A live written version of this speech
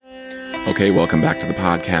Okay, welcome back to the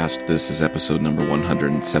podcast. This is episode number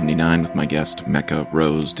 179 with my guest, Mecca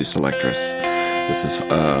Rose de Selectress. This is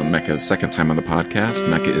Mecca's second time on the podcast.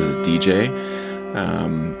 Mecca is a DJ,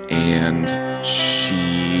 and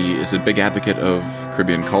she is a big advocate of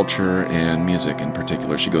Caribbean culture and music in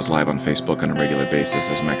particular. She goes live on Facebook on a regular basis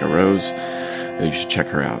as Mecca Rose. You should check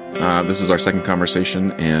her out. This is our second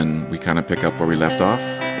conversation, and we kind of pick up where we left off,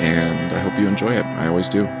 and I hope you enjoy it. I always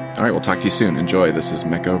do. All right, we'll talk to you soon. Enjoy. This is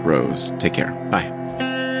Mecca Rose. Take care. Bye.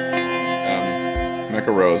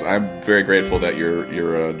 Mecca Rose, I'm very grateful that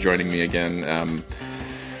you're joining me again.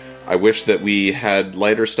 I wish that we had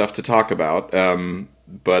lighter stuff to talk about,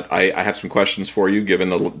 but I have some questions for you, given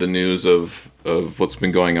the news of what's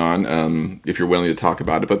been going on, if you're willing to talk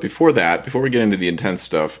about it. But before we get into the intense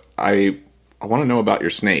stuff, I want to know about your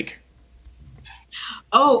snake.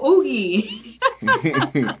 Oh, Oogie.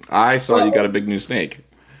 I saw you got a big new snake.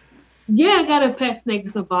 Yeah, I got a pet snake.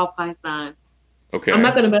 It's a ball python. Okay. I'm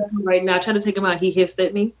not going to mess with him right now. I tried to take him out. He hissed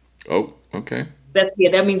at me. Oh, okay.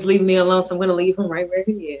 That means leave me alone. So I'm going to leave him right where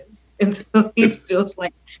he is until he feels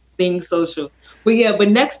like being social. But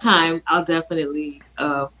next time I'll definitely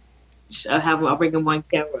have him. I'll bring him on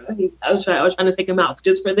camera. I was trying to take him out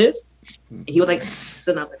just for this. And he was like,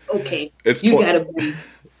 and I'm like, okay, gotta be.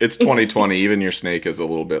 It's 2020. Even your snake is a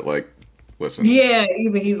little bit like, listen. Yeah,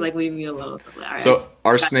 even he's like, leave me alone. So, like, all right. So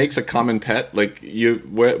are snakes a common pet? Like how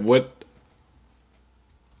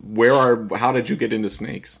did you get into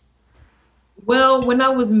snakes? Well, when I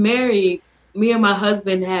was married, me and my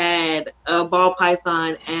husband had a ball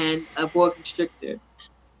python and a boa constrictor.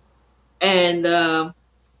 And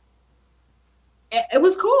it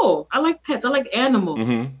was cool. I like pets. I like animals.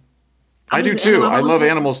 Mm-hmm. I do too. I love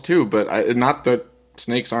animals too, but not that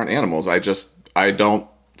snakes aren't animals. I don't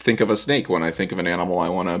think of a snake when I think of an animal I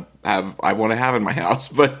want to have in my house,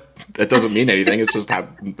 but that doesn't mean anything. It's just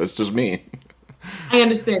me. I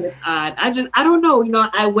understand it's odd. I don't know. You know,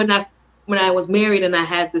 when I was married and I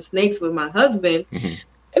had the snakes with my husband, mm-hmm.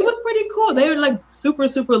 It was pretty cool. They were like super,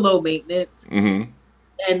 super low maintenance. Mm-hmm.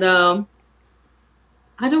 And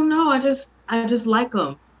I don't know. I just like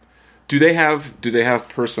them. Do they have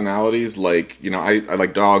personalities? Like, you know, I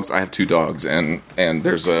like dogs. I have two dogs, and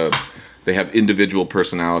they have individual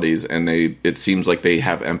personalities, and it seems like they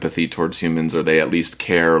have empathy towards humans, or they at least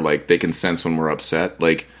care. Like, they can sense when we're upset.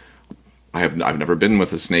 Like, I've never been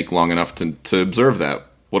with a snake long enough to observe that.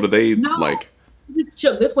 What are they like? He just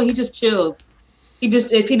chill. This one, he just chills.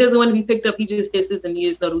 If he doesn't want to be picked up, he just hisses, and you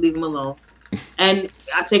just know to leave him alone. And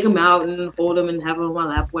I take him out and hold him and have him on my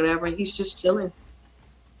lap, whatever, and he's just chilling.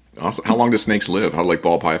 Awesome. How long do snakes live? How like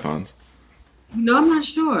ball pythons? No, I'm not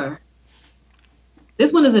sure.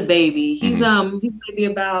 This one is a baby. He's he's maybe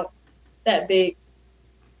about that big.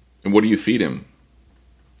 And what do you feed him?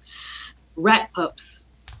 Rat pups.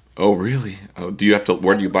 Oh, really? Oh,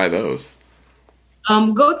 where do you buy those?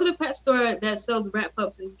 Go to the pet store that sells rat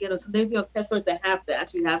pups and get them. So there's pet stores that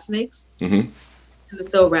actually have snakes. Mm-hmm. And they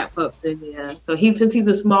sell rat pups, and yeah. So since he's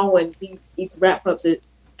a small one, he eats rat pups.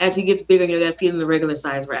 As he gets bigger, you gotta feed him the regular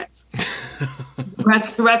size rats.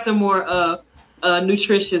 Rats are more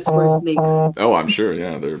nutritious for snakes. Oh, I'm sure.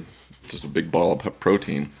 Yeah, they're just a big ball of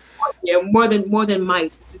protein. Yeah, more than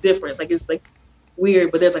mice. It's a difference. Like, it's like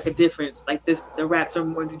weird, but there's like a difference. Like the rats are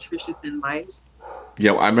more nutritious than mice.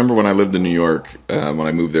 Yeah, I remember when I lived in New York, when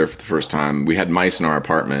I moved there for the first time, we had mice in our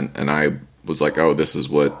apartment, and I was like, "Oh, this is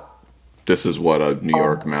what a New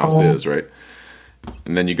York mouse is, right?"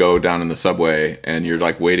 And then you go down in the subway, and you're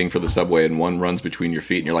like waiting for the subway, and one runs between your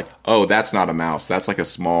feet, and you're like, "Oh, that's not a mouse. That's like a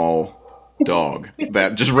small dog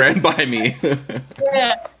that just ran by me."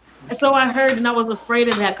 Yeah. So I heard, and I was afraid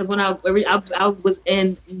of that because when I was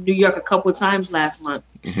in New York a couple of times last month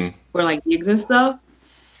mm-hmm. for like gigs and stuff,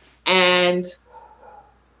 and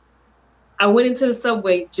I went into the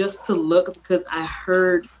subway just to look because I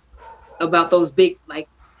heard about those big like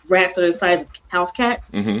rats that are the size of house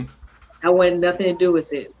cats. Mm-hmm. I wanted nothing to do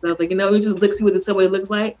with it. So I was like, we just see what the subway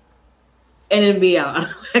looks like, and then be out.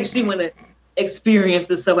 I actually want to experience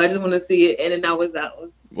the subway. I just want to see it, and then I was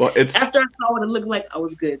out. Well, after I saw what it looked like, I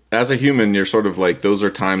was good. As a human, you're sort of like, those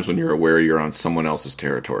are times when you're aware you're on someone else's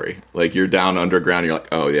territory. Like, you're down underground, you're like,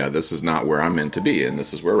 oh yeah, this is not where I'm meant to be, and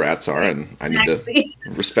this is where rats are, and I need to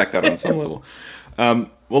respect that on some level.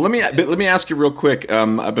 Well, let me ask you real quick.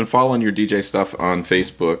 I've been following your DJ stuff on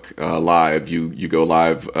Facebook live. You go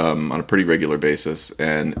live on a pretty regular basis,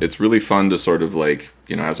 and it's really fun to sort of like,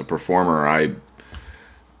 as a performer,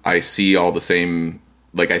 I see all the same.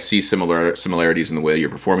 Like, I see similarities in the way you're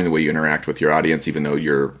performing, the way you interact with your audience, even though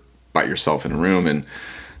you're by yourself in a room. And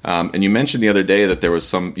And you mentioned the other day that there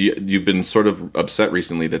was you've been sort of upset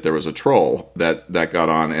recently that there was a troll that got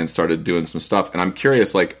on and started doing some stuff. And I'm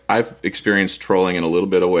curious, like, I've experienced trolling in a little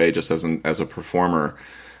bit of way just as a performer.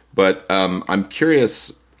 But I'm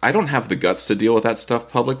curious, I don't have the guts to deal with that stuff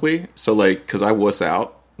publicly. So, like, because I wuss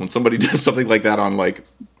out when somebody does something like that on, like,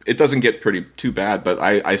 it doesn't get too bad. But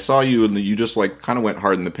I saw you and you just, like, kind of went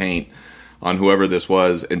hard in the paint on whoever this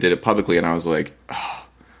was and did it publicly. And I was like, oh,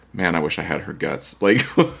 man, I wish I had her guts. Like,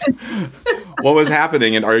 what was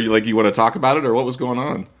happening? And are you like, you want to talk about it or what was going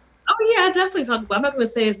on? Oh, yeah, I definitely talk about it. I'm not going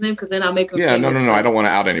to say his name because then I'll make him. Yeah, no. I don't want to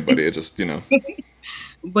out anybody. It just,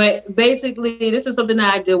 But basically, this is something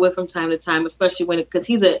that I deal with from time to time, especially because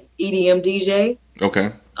he's an EDM DJ.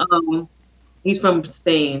 Okay. He's from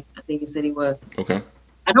Spain. I think he said he was. Okay.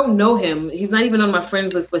 I don't know him. He's not even on my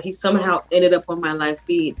friends list, but he somehow ended up on my live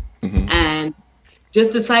feed and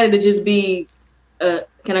just decided to just be.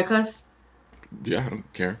 Can I cuss? Yeah, I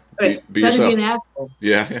don't care. Right. Be yourself. Be an asshole.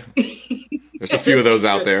 Yeah. There's a few of those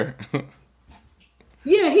out there.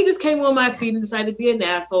 Yeah, he just came on my feed and decided to be an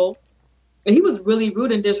asshole. And he was really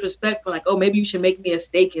rude and disrespectful. Like, oh, maybe you should make me a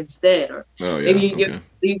steak instead, or maybe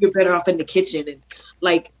you're better off in the kitchen, and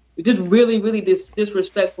like just really, really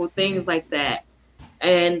disrespectful things like that.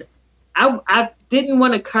 And I didn't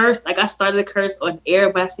want to curse. Like, I started to curse on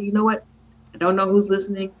air, but I said, you know what? I don't know who's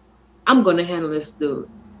listening. I'm going to handle this dude.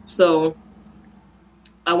 So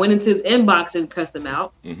I went into his inbox and cussed him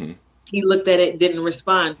out. Mm-hmm. He looked at it, didn't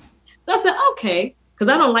respond. So I said, okay, because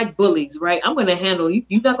I don't like bullies, right? I'm going to handle you.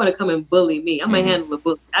 You're not going to come and bully me. I'm going to handle a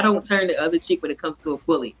bully. I don't turn the other cheek when it comes to a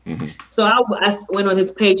bully. Mm-hmm. So I went on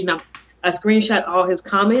his page and I screenshot all his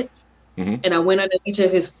comments, and I went under each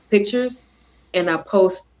of his pictures and I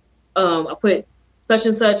put such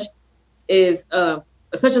and such is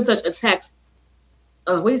such and such attacks.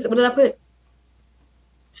 What did I put?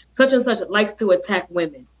 Such and such likes to attack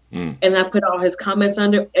women. And I put all his comments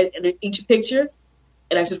under each picture,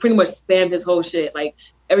 and I just pretty much spammed his whole shit. Like,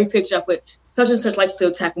 every picture I put, such and such likes to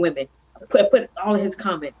attack women. I put all of his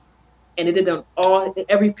comments, and it did on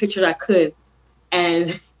every picture I could,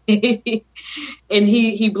 and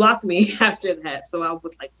he blocked me after that. So I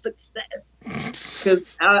was like, success,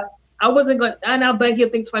 because I wasn't going. And I bet he'll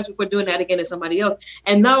think twice before doing that again to somebody else.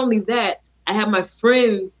 And not only that, I had my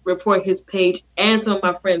friends report his page, and some of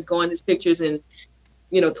my friends go on his pictures and,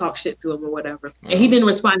 talk shit to him or whatever. And he didn't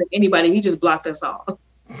respond to anybody. He just blocked us all.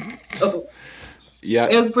 So yeah,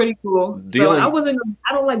 it was pretty cool. So I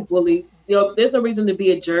don't like bullies. There's no reason to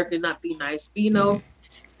be a jerk and not be nice. But,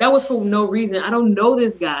 that was for no reason. I don't know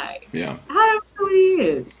this guy. Yeah. I don't know who he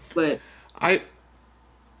is. But I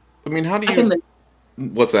mean, how do you...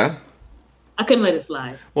 What's that? I couldn't let it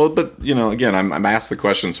slide. Well, but again, I'm asked the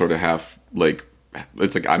question sort of half like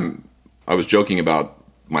it's like I was joking about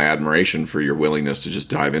my admiration for your willingness to just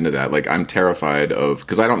dive into that. Like, I'm terrified of,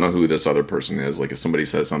 because I don't know who this other person is. Like, if somebody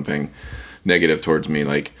says something negative towards me,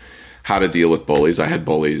 like how to deal with bullies. I had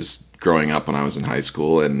bullies growing up when I was in high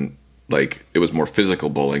school, and like it was more physical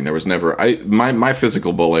bullying. There was never my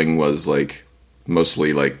physical bullying was like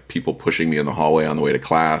mostly like people pushing me in the hallway on the way to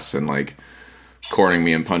class and like cornering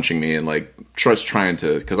me and punching me and like just trying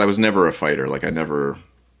to, because I was never a fighter. Like,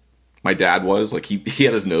 my dad was like, he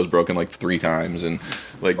had his nose broken like 3 times and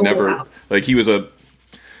like like he was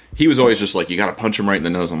always just like, you got to punch him right in the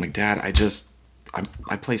nose. I'm like, Dad,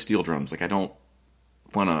 I play steel drums. Like, I don't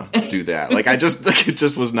want to do that. Like, it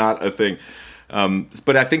just was not a thing.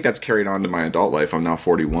 But I think that's carried on to my adult life. I'm now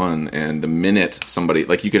 41, and the minute somebody,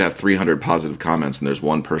 like, you could have 300 positive comments and there's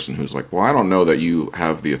one person who's like, well, I don't know that you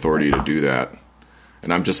have the authority to do that.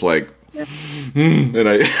 And I'm just like, and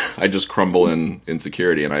I just crumble in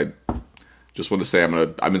insecurity. And I just want to say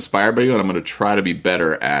I'm inspired by you, and I'm going to try to be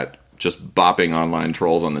better at just bopping online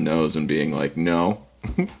trolls on the nose and being like, no.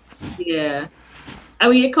 Yeah. I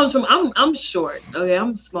mean, it comes from, I'm short. Okay. I'm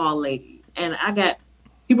a small lady, and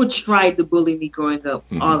people tried to bully me growing up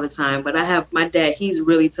all the time, but I have my dad. He's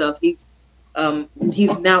really tough. He's now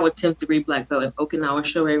a 10th degree black belt in Okinawa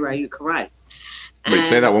Shorin Ryu karate. Wait,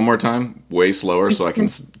 say that one more time, way slower, so I can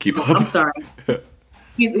keep up. I'm sorry.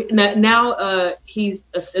 Now he's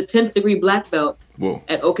a 10th degree black belt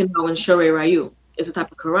at Okinawa Shorin Ryu. It's a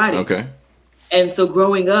type of karate. Okay. And so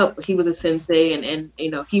growing up, he was a sensei, and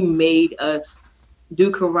he made us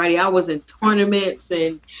do karate. I was in tournaments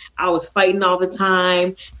and I was fighting all the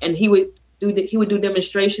time. And he would do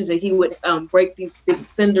demonstrations, and he would break these big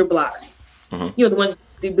cinder blocks. The ones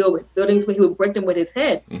they build with buildings, but he would break them with his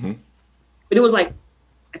head. But it was like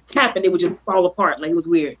a tap, and it would just fall apart. Like, it was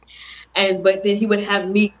weird. But then he would have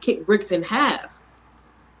me kick bricks in half.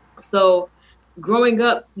 So growing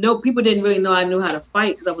up, no, people didn't really know I knew how to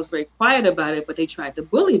fight because I was very quiet about it, but they tried to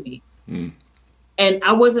bully me. Mm. And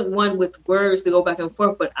I wasn't one with words to go back and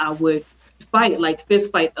forth, but I would fight, like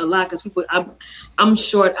fist fight a lot, because people, I'm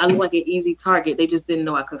short, I look like an easy target. They just didn't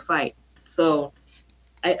know I could fight. So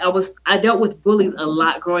I dealt with bullies a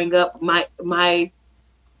lot growing up. My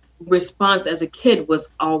response as a kid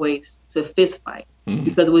was always to fist fight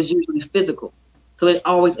because it was usually physical. So it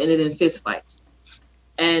always ended in fist fights.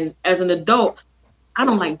 And as an adult, I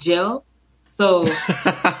don't like jail. So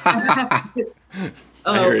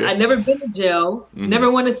I never been to jail,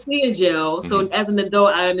 never want to see in jail. So as an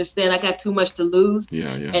adult, I understand I got too much to lose.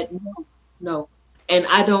 Yeah. And no. And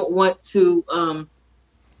I don't want to,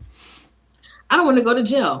 I don't want to go to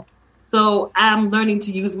jail. So I'm learning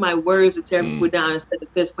to use my words to tear people down instead of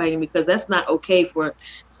fist fighting, because that's not okay for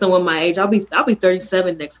someone my age. I'll be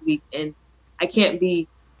 37 next week, and I can't be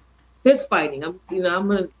fist fighting.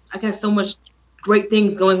 I got so much great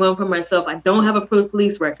things going on for myself. I don't have a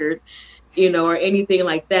police record, or anything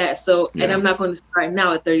like that. So, and I'm not going to start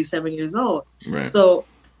now at 37 years old. Right. So,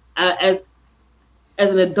 as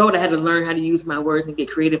an adult, I had to learn how to use my words and get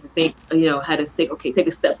creative and think, how to think. Okay, take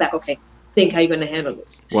a step back. Okay, think how you're going to handle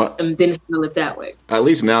this, and then handle it that way. At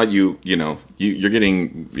least now you're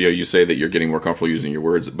getting, you say that you're getting more comfortable using your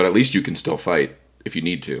words, but at least you can still fight if you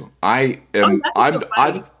need to. I've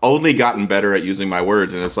only gotten better at using my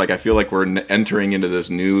words, and it's like I feel like we're entering into this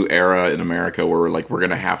new era in America where we're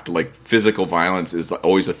going to have to, like, physical violence is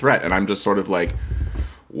always a threat, and I'm just sort of like,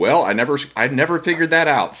 well, I never figured that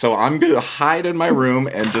out, so I'm going to hide in my room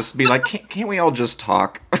and just be like, can't we all just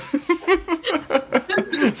talk?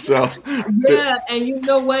 So yeah, and you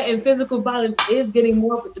know what? And physical violence is getting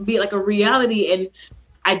more to be like a reality, and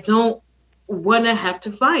I don't want to have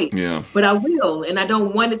to fight. Yeah, but I will, and I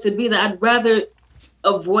don't want it to be that. I'd rather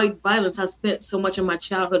avoid violence. I spent so much of my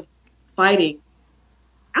childhood fighting.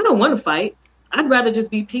 I don't want to fight. I'd rather just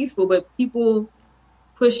be peaceful, but people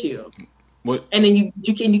push you. What? And then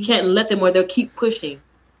you can't let them, or they'll keep pushing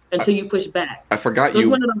until you push back. I forgot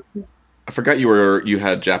you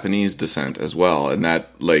had Japanese descent as well, and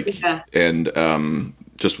that and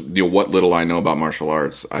just what little I know about martial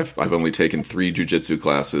arts. I've only taken 3 jiu-jitsu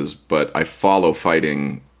classes, but I follow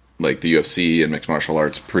fighting, like the UFC and mixed martial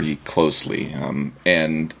arts, pretty closely.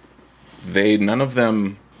 And none of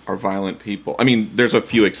them are violent people. I mean, there's a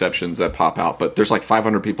few exceptions that pop out, but there's like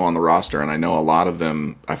 500 people on the roster, and I know a lot of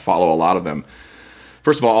them. I follow a lot of them.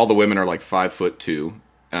 First of all the women are like 5'2".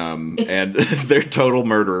 And they're total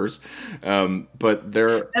murderers. But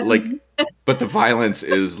they're like, but the violence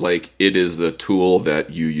is like, it is the tool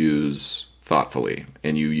that you use thoughtfully,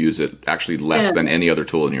 and you use it actually less than any other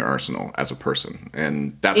tool in your arsenal as a person.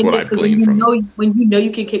 And that's what I've gleaned from it. When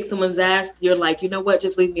you can kick someone's ass, you're like, you know what,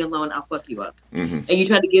 just leave me alone, I'll fuck you up. And you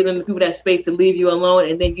try to give them the people that space to leave you alone,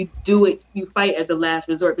 and then you do it, you fight as a last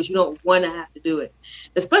resort, because you don't want to have to do it.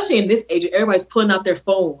 Especially in this age, everybody's pulling out their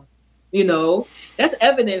phone. That's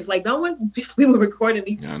evidence. Like, don't want people recording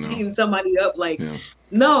beating somebody up. Like,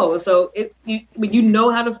 no. So when you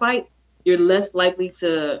know how to fight, you're less likely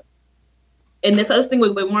to. And that's the other thing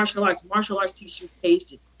with martial arts. Martial arts teach you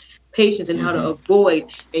patience, and how to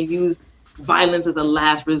avoid and use violence as a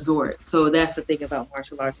last resort. So that's the thing about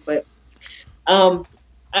martial arts. But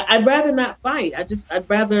I'd rather not fight. I'd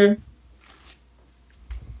rather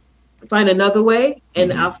find another way,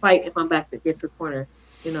 and I'll fight if I'm back against the corner.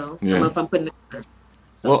 If I'm putting it.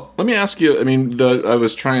 So. Well, let me ask you, I mean, I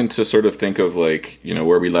was trying to sort of think of, like,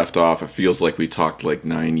 where we left off. It feels like we talked like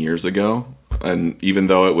 9 years ago. And even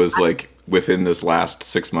though it was like within this last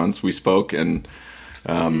 6 months we spoke, and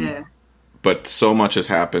but so much has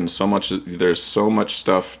happened, there's so much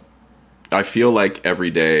stuff. I feel like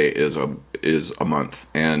every day is a month,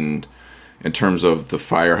 and in terms of the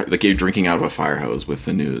fire, like you're drinking out of a fire hose with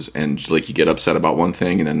the news, and like you get upset about one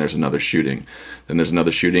thing, and then there's another shooting, and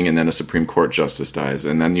then a Supreme Court justice dies,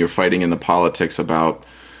 and then you're fighting in the politics about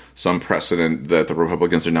some precedent that the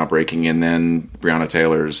Republicans are now breaking, and then Breonna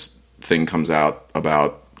Taylor's thing comes out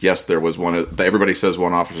about, yes, there was everybody says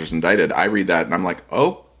one officer's indicted. I read that and I'm like,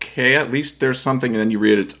 okay, at least there's something, and then you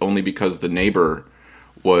read it's only because the neighbor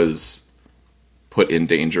was put in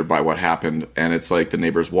danger by what happened, and it's like the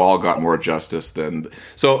neighbor's wall got more justice than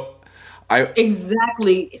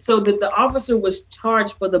exactly. So the officer was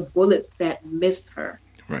charged for the bullets that missed her.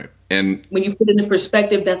 Right. And when you put it in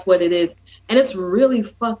perspective, that's what it is. And it's really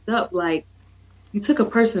fucked up. Like, you took a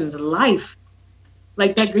person's life.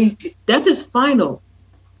 Like, that death is final.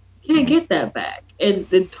 You can't get that back. And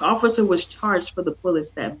the officer was charged for the bullets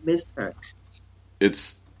that missed her.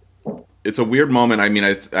 It's a weird moment. I mean,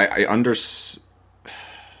 I understand.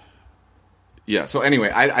 Yeah. So anyway,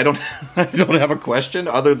 I don't I don't have a question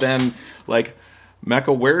other than like,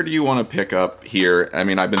 Mecca, where do you want to pick up here? I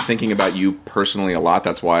mean, I've been thinking about you personally a lot.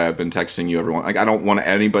 That's why I've been texting you everyone. Like, I don't want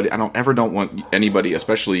anybody,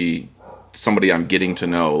 especially somebody I'm getting to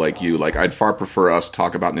know like you. Like, I'd far prefer us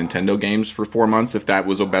talk about Nintendo games for 4 months if that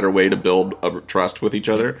was a better way to build a trust with each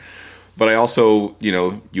other. But I also,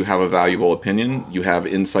 you have a valuable opinion. You have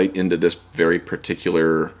insight into this very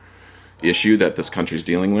particular issue that this country's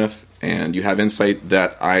dealing with, and you have insight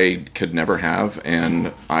that I could never have.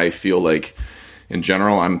 And I feel like, in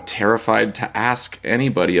general, I'm terrified to ask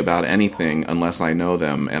anybody about anything unless I know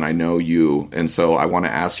them, and I know you. And so I want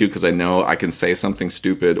to ask you because I know I can say something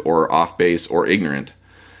stupid or off base or ignorant,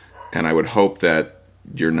 and I would hope that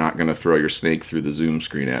you're not going to throw your snake through the Zoom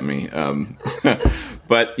screen at me.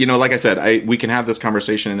 But, like I said, we can have this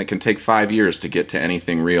conversation, and it can take 5 years to get to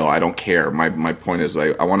anything real. I don't care. My point is,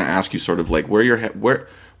 I want to ask you sort of like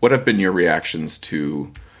what have been your reactions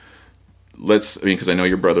to, because I know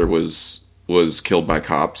your brother was killed by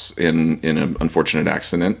cops in an unfortunate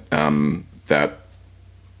accident. That,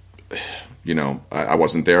 I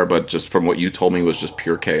wasn't there, but just from what you told me was just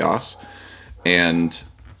pure chaos. And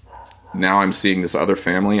now I'm seeing this other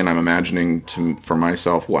family, and I'm imagining for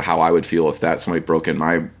myself how I would feel if that somebody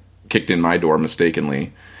kicked in my door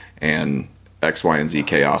mistakenly, and X, Y, and Z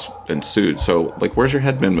chaos ensued. So, like, where's your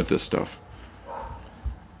head been with this stuff?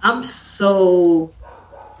 I'm so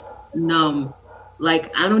numb.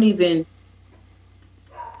 Like, I don't even.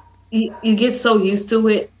 You get so used to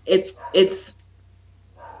it. It's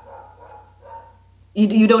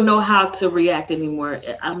you don't know how to react anymore.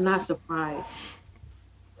 I'm not surprised.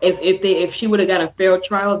 If she would have got a fair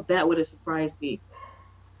trial, that would have surprised me.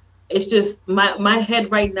 It's just my head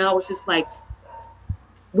right now is just like,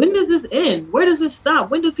 when does this end? Where does this stop?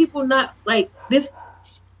 When do people not like this?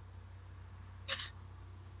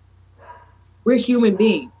 We're human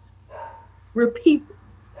beings. We're people.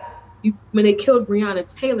 When they killed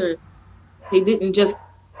Breonna Taylor, they didn't just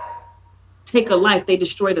take a life; they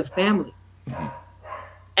destroyed a family. Mm-hmm.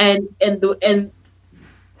 And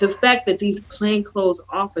the fact that these plainclothes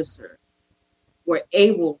officers were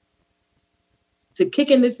able to kick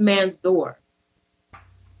in this man's door.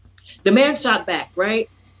 The man shot back, right?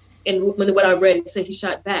 And what I read, it said he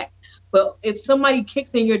shot back. But if somebody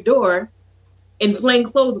kicks in your door in plain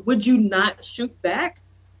clothes, would you not shoot back?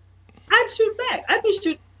 I'd shoot back. I'd be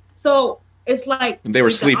shooting. So it's like they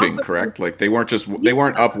were sleeping, correct? Like they weren't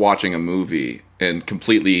up watching a movie and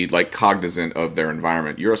completely like cognizant of their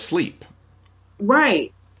environment. You're asleep,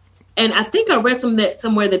 right? And I think I read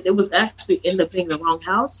somewhere that it was actually ended up being the wrong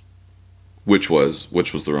house. Which was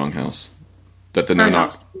the wrong house? That the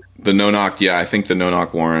no-knock. Yeah, I think the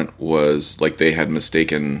no-knock warrant was like they got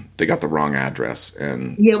the wrong address,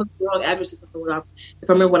 and yeah, it was the wrong address. If I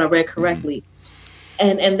remember what I read correctly. Mm-hmm.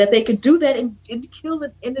 And that they could do that and kill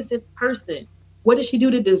an innocent person. What did she do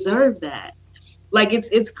to deserve that? Like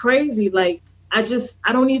it's crazy. Like I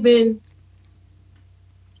don't even.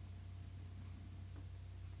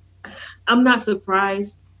 I'm not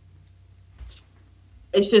surprised.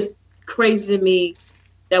 It's just crazy to me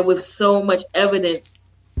that with so much evidence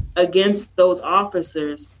against those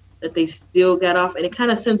officers that they still got off. And it kind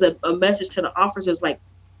of sends a message to the officers like,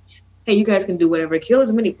 hey, you guys can do whatever. Kill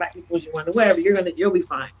as many black people as you want to, whatever. You'll be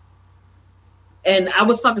fine. And I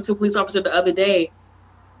was talking to a police officer the other day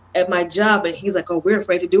at my job, and he's like, oh, we're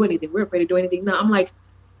afraid to do anything. We're afraid to do anything. No, I'm like,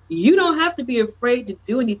 you don't have to be afraid to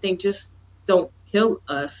do anything. Just don't kill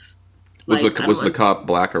us. Was the cop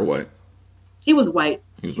black or white? He was white.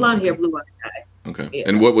 Blonde hair, blue-eyed guy. Okay. Yeah.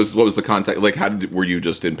 And what was the contact? Like, were you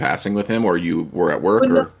just in passing with him, or you were at work?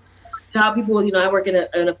 Or job people, I work in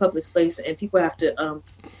a public space, and people have to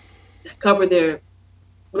cover their,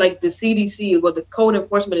 like the CDC or the code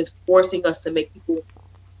enforcement is forcing us to make people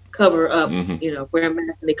cover up, mm-hmm. Wear a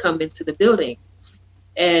mask when they come into the building.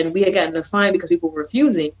 And we had gotten a fine because people were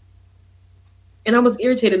refusing. And I was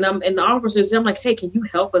irritated. And the officers, I'm like, hey, can you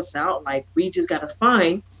help us out? Like, we just got a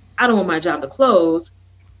fine. I don't want my job to close.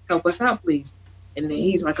 Help us out, please. And then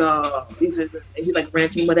he's like, oh, he's like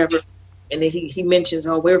ranting, whatever. And then he mentions,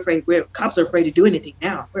 oh, cops are afraid to do anything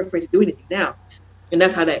now. We're afraid to do anything now. And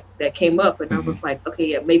that's how that came up. And mm-hmm. I was like, okay,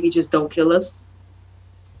 yeah, maybe just don't kill us.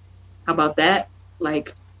 How about that?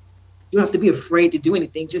 Like, you don't have to be afraid to do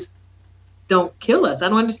anything. Just don't kill us. I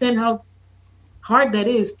don't understand how hard that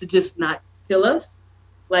is to just not kill us.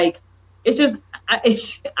 Like, it's just,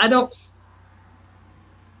 I don't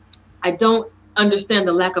understand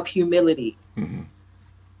the lack of humility. Mm-hmm.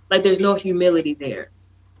 Like, there's no humility there.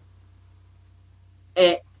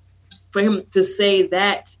 And for him to say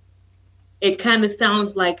that, it kind of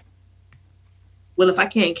sounds like well, if I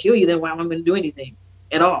can't kill you, then why am I going to do anything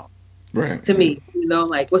at all? Right. To me, you know,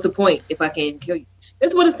 like, what's the point if I can't kill you?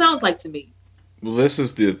 That's what it sounds like to me. Well, this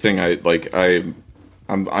is the thing.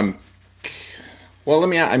 I'm. Well,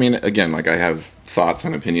 I mean, again, like I have thoughts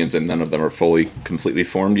and opinions, and none of them are fully, completely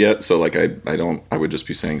formed yet. So, like, I would just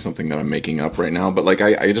be saying something that I'm making up right now. But like,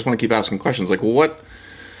 I just want to keep asking questions. Like, well, what?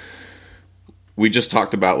 We just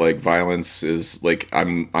talked about like violence is like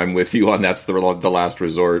I'm with you on that's the last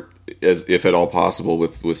resort, as if at all possible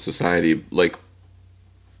with society. Like,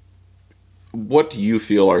 what do you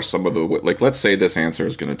feel are some of the, like? Let's say this answer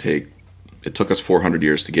is going to take. It took us 400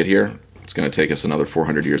 years to get here. It's going to take us another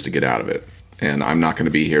 400 years to get out of it. And I'm not going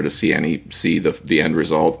to be here to see the end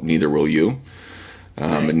result. Neither will you,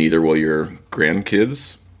 right. And neither will your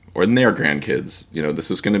grandkids or their grandkids. You know, this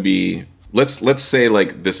is going to be. Let's say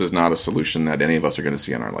like this is not a solution that any of us are going to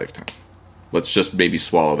see in our lifetime. Let's just maybe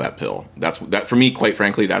swallow that pill. That for me, quite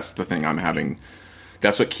frankly, that's the thing I'm having.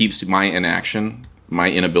 That's what keeps my inaction, my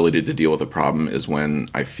inability to deal with a problem, is when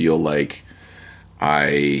I feel like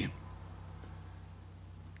I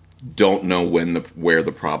don't know where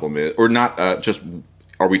the problem is, or not. Just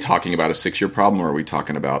are we talking about a 6-year problem, or are we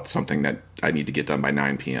talking about something that I need to get done by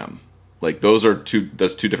 9 p.m.? Like that's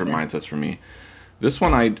two different mindsets for me. This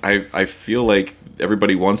one, I feel like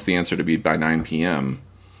everybody wants the answer to be by 9 p.m.,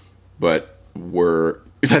 but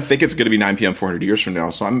I think it's going to be 9 p.m. 400 years from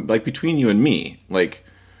now. So I'm like, between you and me, like,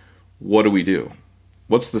 what do we do?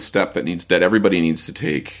 What's the step that everybody needs to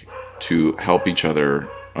take to help each other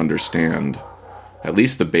understand at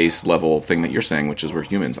least the base level thing that you're saying, which is we're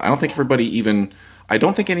humans? I think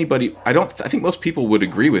most people would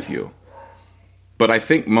agree with you, but I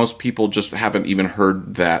think most people just haven't even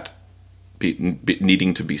heard that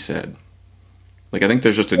needing to be said. Like, I think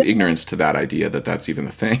there's just an ignorance to that idea that that's even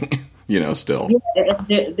a thing, you know, still.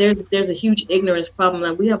 Yeah, there's a huge ignorance problem.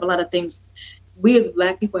 Like, we have a lot of things, we as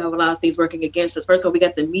Black people have a lot of things working against us. First of all, we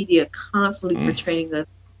got the media constantly portraying us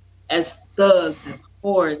as thugs, as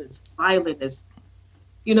whores, as violent, as,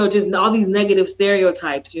 you know, just all these negative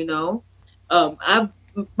stereotypes, you know.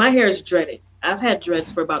 My hair is dreaded. I've had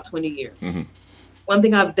dreads for about 20 years. Mm-hmm. One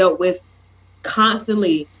thing I've dealt with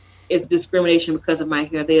constantly is discrimination because of my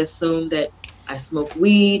hair. They assume that I smoke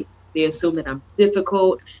weed. They assume that I'm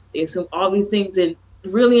difficult. They assume all these things. And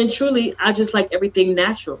really and truly, I just like everything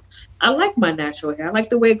natural. I like my natural hair. I like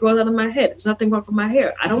the way it grows out of my head. There's nothing wrong with my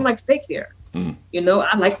hair. I don't like fake hair. Mm. You know,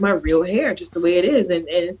 I like my real hair just the way it is.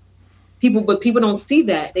 And people don't see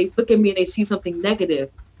that. They look at me and they see something negative.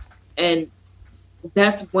 And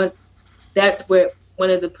that's where one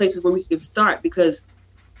of the places where we can start, because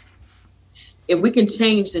if we can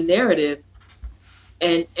change the narrative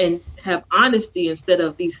and have honesty instead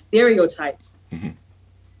of these stereotypes, mm-hmm.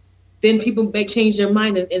 then people may change their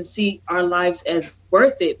mind and see our lives as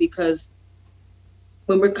worth it. Because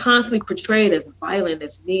when we're constantly portrayed as violent,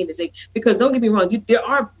 as mean, because don't get me wrong, there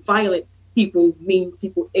are violent people, mean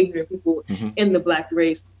people, ignorant people mm-hmm. in the Black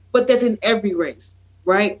race, but that's in every race,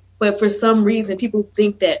 right? But for some reason, people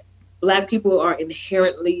think that Black people are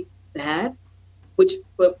inherently bad,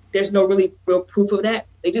 but there's no really real proof of that.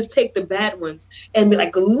 They just take the bad ones and be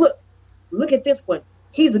like, look at this one.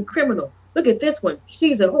 He's a criminal. Look at this one.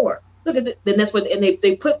 She's a whore. Look at this. Then that's what, and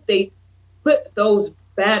they put those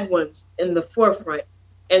bad ones in the forefront.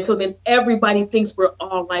 And so then everybody thinks we're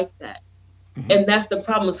all like that. Mm-hmm. And that's the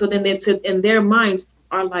problem. So then in their minds,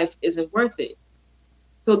 our life isn't worth it.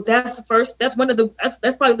 So that's probably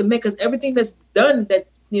the main, because everything that's done, that,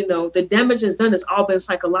 you know, the damage that's done has all been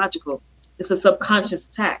psychological. It's a subconscious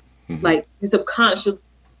attack. Mm-hmm. Like,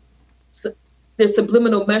 there's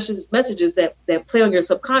subliminal messages that play on your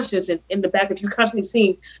subconscious, and in the back, if you're constantly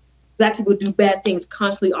seeing Black people do bad things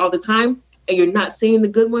constantly all the time, and you're not seeing the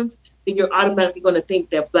good ones, then you're automatically going to think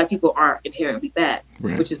that Black people are inherently bad,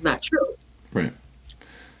 right. Which is not true. Right.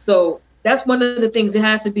 So that's one of the things. It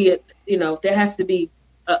has to be, there has to be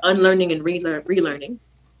unlearning and relearning.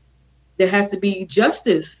 There has to be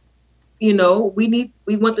justice. You know, we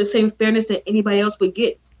want the same fairness that anybody else would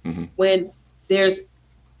get. Mm-hmm. When there's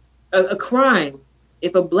a crime.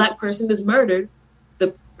 If a Black person is murdered,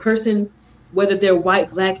 the person, whether they're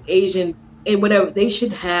white, Black, Asian, and whatever, they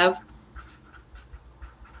should get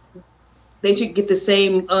the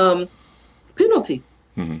same penalty.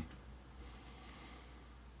 Mm-hmm.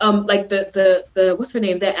 Like the what's her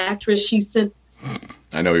name? That actress, she sent.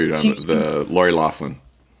 I know you're talking the Lori Loughlin.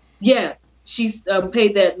 Yeah, she's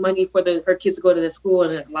paid that money for her kids to go to the school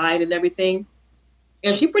and lied and everything,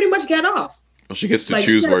 and she pretty much got off. Well, she gets to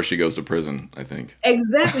choose where she goes to prison, I think.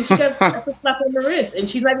 Exactly, she got a slap on the wrist, and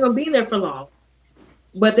she's not going to be there for long.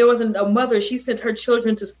 But there wasn't a mother. She sent her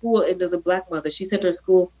children to school. It was a black mother. She sent her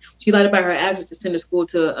school. She lied about her address to send her school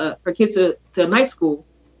to her kids to a night school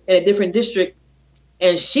in a different district,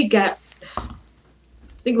 and she got, I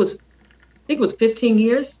think it was 15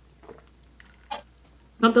 years,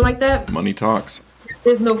 something like that. Money talks.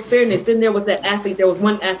 There's no fairness. Then there was an athlete. There was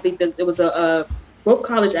one athlete that it was both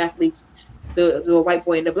college athletes, the white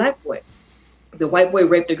boy and the black boy. The white boy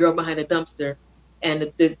raped a girl behind a dumpster,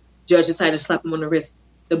 and the judge decided to slap him on the wrist.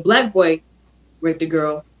 The black boy raped a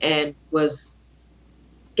girl and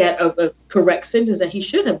got a correct sentence that he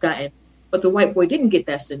should have gotten, but the white boy didn't get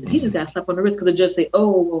that sentence. He just got slapped on the wrist because the judge said,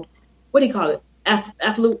 "Oh, well, what do you call it?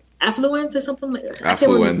 Affluence or something like that."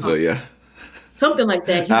 Affluenza, yeah. Something like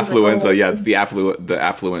that. Affluenza, like, oh, yeah, it's the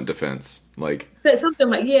affluent defense. Like something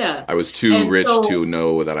like, yeah. I was too rich to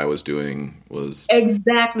know what I was doing was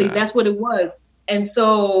exactly bad. That's what it was. And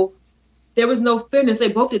so there was no fairness. They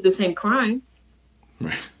both did the same crime.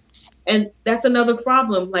 Right. And that's another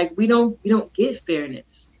problem. Like we don't get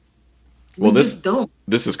fairness.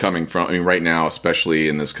 This is coming from, I mean, right now, especially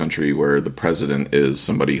in this country where the president is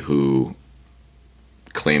somebody who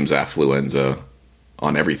claims affluenza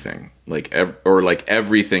on everything.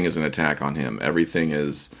 Everything is an attack on him. Everything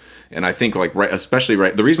is, and I think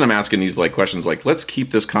the reason I'm asking these like questions, like, let's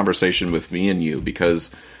keep this conversation with me and you,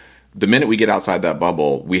 because the minute we get outside that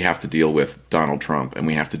bubble, we have to deal with Donald Trump, and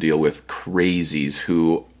we have to deal with crazies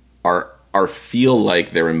who feel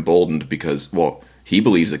like they're emboldened because, well, he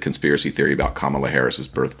believes a conspiracy theory about Kamala Harris's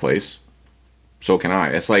birthplace. So can I.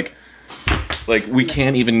 It's like we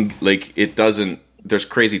can't even, like, it doesn't, there's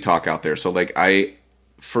crazy talk out there. So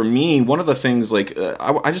for me, one of the things, like,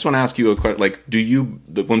 I just want to ask you a question, like,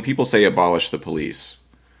 when people say abolish the police,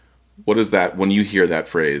 what is that, when you hear that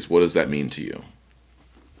phrase, what does that mean to you?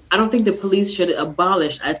 I don't think the police should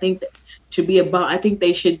abolish. I think I think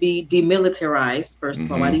they should be demilitarized. First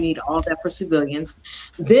of all, I need all that for civilians.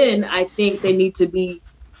 Then I think they need to be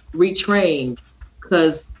retrained,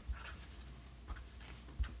 because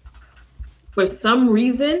for some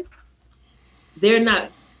reason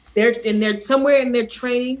they're somewhere in their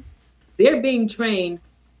training, they're being trained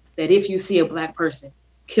that if you see a black person,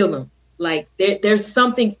 kill them. Like there's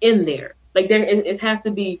something in there. Like it has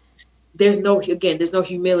to be. There's no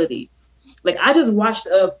humility. Like I just watched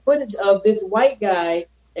footage of this white guy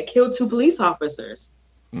that killed 2 police officers,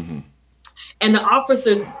 and the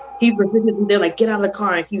officers, he resisted. They're like, get out of the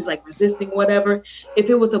car, and he's like resisting whatever. If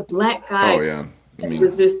it was a black guy that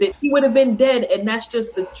resisted, he would have been dead. And that's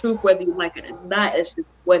just the truth, whether you like it or not. It's just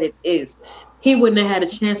what it is. He wouldn't have had a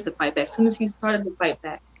chance to fight back. As soon as he started to fight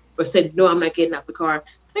back or said, "No, I'm not getting out the car,"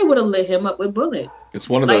 they would have lit him up with bullets. It's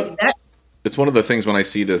one of the things when I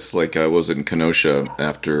see this, like I was in Kenosha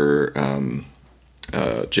after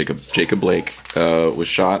Jacob Blake was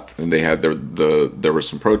shot, and they had there were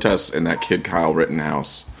some protests, and that kid Kyle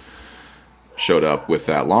Rittenhouse showed up with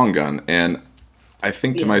that long gun, and I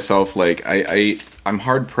think to myself, like I'm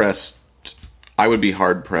hard pressed. I would be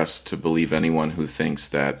hard pressed to believe anyone who thinks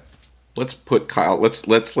that let's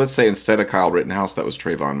say instead of Kyle Rittenhouse, that was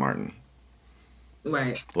Trayvon Martin.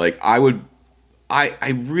 Right. Like I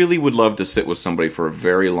really would love to sit with somebody for a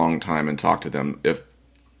very long time and talk to them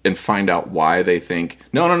and find out why they think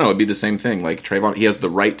no, it'd be the same thing. Like Trayvon, he has the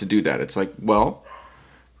right to do that. It's like, well,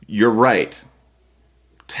 you're right.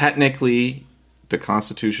 Technically, the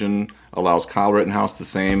Constitution allows Kyle Rittenhouse the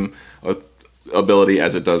same ability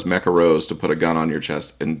as it does Mecca Rose to put a gun on your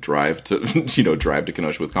chest and drive to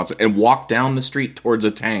Kenosha, Wisconsin, and walk down the street towards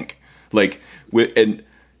a tank. And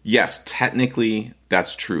yes, technically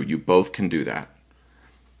that's true. You both can do that.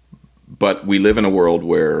 But we live in a world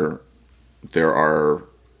where there are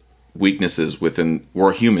weaknesses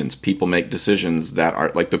we're humans. People make decisions that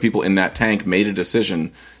are, like the people in that tank made a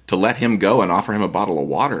decision to let him go and offer him a bottle of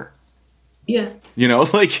water. Yeah.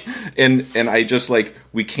 And I just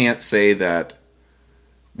we can't say that,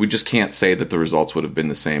 we just can't say that the results would have been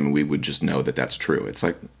the same and we would just know that that's true. It's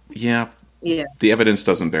like, yeah. The evidence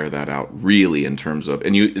doesn't bear that out really in terms of,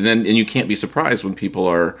 and you can't be surprised when people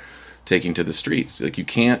are taking to the streets. Like you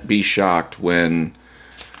can't be shocked when,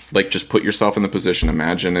 just put yourself in the position.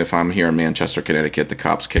 Imagine if I'm here in Manchester, Connecticut, the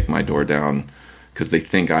cops kick my door down because they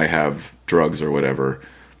think I have drugs or whatever.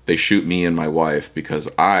 They shoot me and my wife because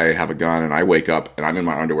I have a gun, and I wake up and I'm in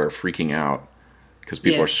my underwear freaking out because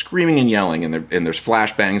people are screaming and yelling, and there's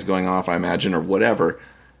flashbangs going off, I imagine, or whatever,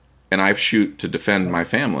 and I shoot to defend my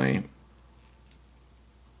family.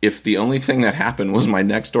 If the only thing that happened was my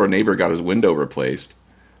next door neighbor got his window replaced,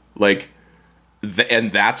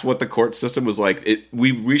 And that's what the court system was like.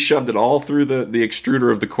 We shoved it all through the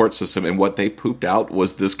extruder of the court system, and what they pooped out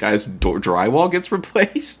was this guy's drywall gets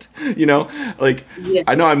replaced. You know, like, yeah.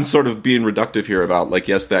 I know I'm sort of being reductive here about, like,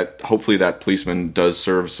 yes, that hopefully that policeman does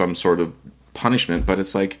serve some sort of punishment, but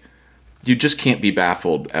it's like, you just can't be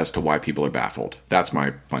baffled as to why people are baffled. That's my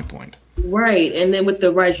point. Right, and then with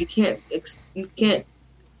the riots, you can't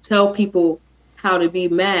tell people how to be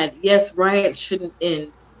mad. Yes, riots shouldn't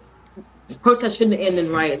end. Protests shouldn't end in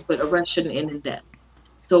riots, but arrests shouldn't end in death.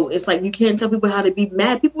 So it's like you can't tell people how to be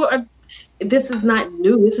mad. People are. This is not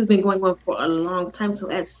new. This has been going on for a long time. So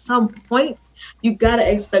at some point, you gotta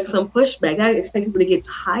expect some pushback. I expect people to get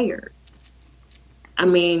tired. I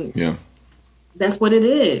mean, yeah, that's what it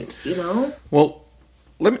is. You know. Well,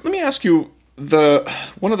 let me ask you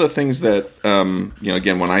one of the things that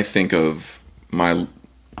again, when I think of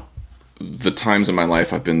the times in my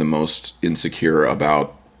life I've been the most insecure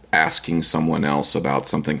about asking someone else about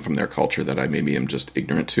something from their culture that I maybe am just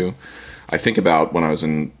ignorant to. I think about when I was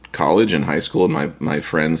in college and high school, and my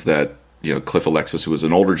friends that, Cliff Alexis, who was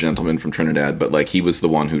an older gentleman from Trinidad, but like he was the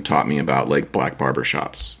one who taught me about like black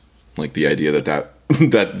barbershops, like the idea that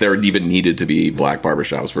that there even needed to be black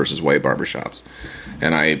barbershops versus white barbershops.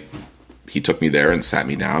 And he took me there and sat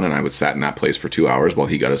me down, and I would sat in that place for 2 hours while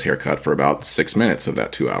he got his hair cut for about 6 minutes of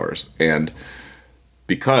that 2 hours. And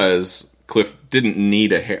because Cliff didn't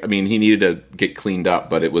need a hair. I mean, he needed to get cleaned up,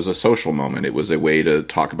 but it was a social moment. It was a way to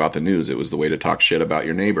talk about the news. It was the way to talk shit about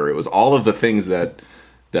your neighbor. It was all of the things that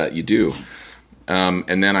you do.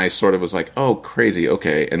 And then I sort of was like, oh, crazy.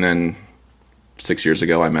 Okay. And then 6 years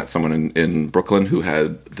ago, I met someone in Brooklyn who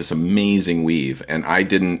had this amazing weave, and I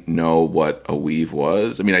didn't know what a weave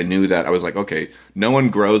was. I mean, I knew that. I was like, okay, no one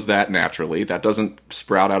grows that naturally. That doesn't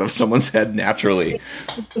sprout out of someone's head naturally.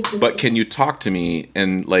 But can you talk to me?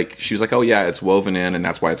 And like, she was like, oh yeah, it's woven in, and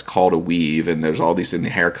that's why it's called a weave. And there's all these, and the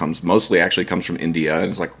hair comes from India. And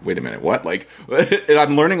it's like, wait a minute, what? Like, and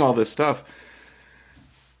I'm learning all this stuff.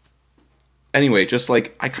 Anyway, just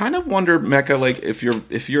like, I kind of wonder, Mecca, like, if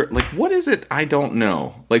you're like, what is it I don't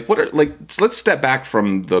know? Like, let's step back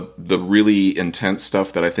from the really intense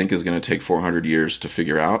stuff that I think is going to take 400 years to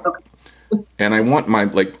figure out. Okay. And I want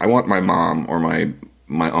my mom or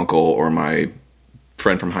my uncle or my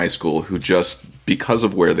friend from high school who just, because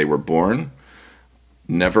of where they were born,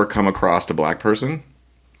 never come across a black person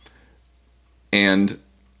and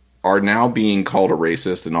are now being called a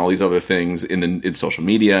racist and all these other things in social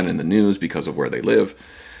media and in the news because of where they live.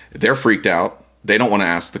 They're freaked out. They don't want to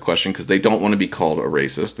ask the question because they don't want to be called a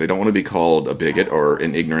racist. They don't want to be called a bigot or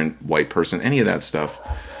an ignorant white person, any of that stuff.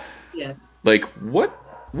 Yeah. Like,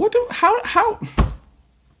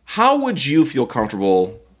 how would you feel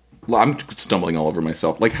comfortable? I'm stumbling all over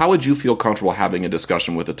myself. Like, how would you feel comfortable having a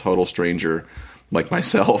discussion with a total stranger like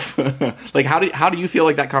myself? Like, how do you feel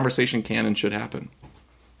like that conversation can and should happen?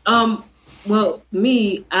 Well,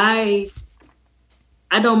 me, I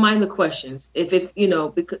don't mind the questions if it's,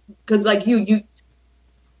 because like you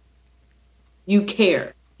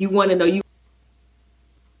care, you want to know.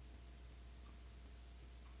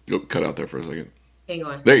 You cut out there for a second. Hang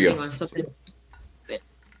on. There you go. Hang on, something. Can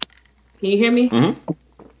you hear me? Mm-hmm.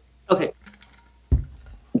 Okay.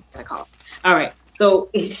 Got a call. All right. So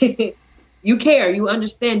you care, you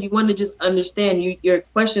understand, you want to just understand. Your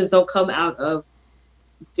questions don't come out of.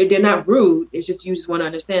 They're not rude. It's just you just want to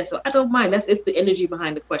understand. So I don't mind. It's the energy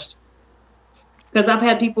behind the question. Because I've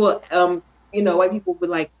had people, white people be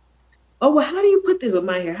like, "Oh, well, how do you put this with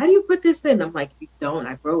my hair? How do you put this in?" I'm like, "You don't.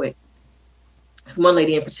 I grow it." There's one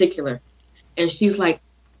lady in particular, and she's like,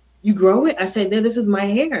 "You grow it?" I said, "No, this is my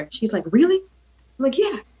hair." She's like, "Really?" I'm like,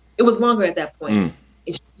 "Yeah." It was longer at that point. And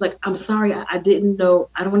she was like, "I'm sorry, I didn't know.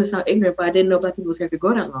 I don't want to sound ignorant, but I didn't know black people's hair could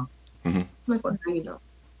grow that long." Mm-hmm. I'm like, "Well, how you know?"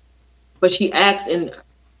 But she asked, and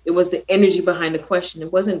it was the energy behind the question.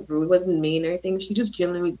 It wasn't rude, it wasn't mean or anything. She just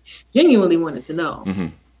genuinely wanted to know,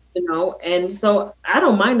 And so I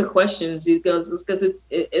don't mind the questions because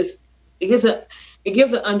it gives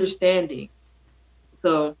an understanding.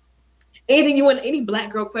 So any black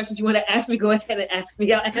girl questions you want to ask me, go ahead and ask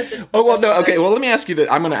me. I'll answer. Oh well, no, okay. Well, let me ask you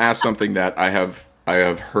that. I'm going to ask something that I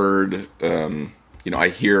have heard. I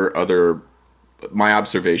hear my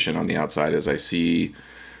observation on the outside is I see.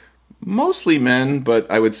 Mostly men, but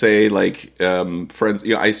I would say like friends.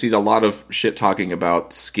 I see a lot of shit talking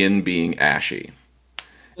about skin being ashy,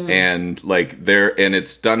 and like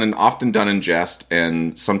it's often done in jest,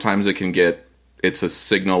 and sometimes it's a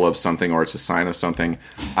signal of something or it's a sign of something.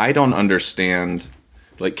 I don't understand.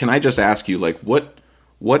 Like, can I just ask you, like, what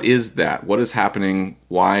is that? What is happening?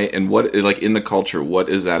 Why? And what, like, in the culture, what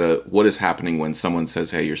is happening when someone says,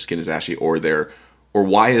 "Hey, your skin is ashy," or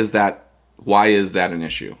why is that? Why is that an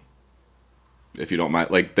issue? If you don't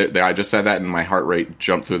mind, like I just said that and my heart rate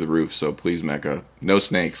jumped through the roof. So please, Mecca, no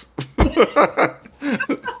snakes.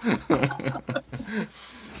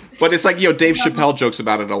 But it's like, Dave Chappelle jokes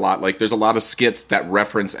about it a lot. Like, there's a lot of skits that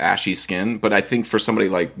reference ashy skin, but I think for somebody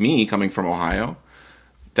like me coming from Ohio,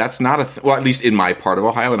 that's not well, at least in my part of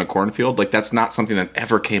Ohio in a cornfield, like that's not something that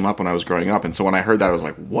ever came up when I was growing up. And so when I heard that, I was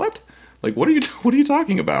like, what? Like, what are you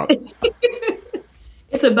talking about?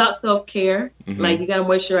 It's about self-care. Mm-hmm. Like, you got to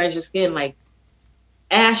moisturize your skin. Like,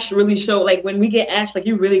 ash really show, like when we get ash, like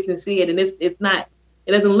you really can see it, and it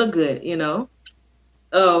doesn't look good,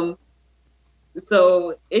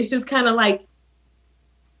 so it's just kind of like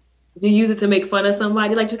you use it to make fun of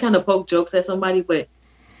somebody, like just kind of poke jokes at somebody, but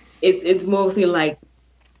it's mostly like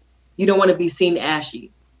you don't want to be seen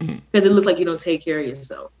ashy because it looks like you don't take care of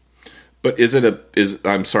yourself. But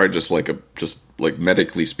I'm sorry, just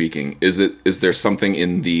medically speaking, is there something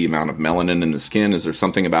in the amount of melanin in the skin? Is there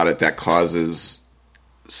something about it that causes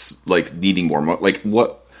like needing more like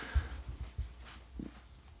what?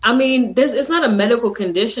 I mean, it's not a medical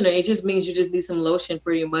condition. It just means you just need some lotion,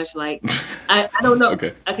 pretty much. Like, I don't know.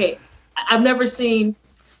 Okay. I've never seen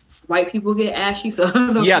white people get ashy, so I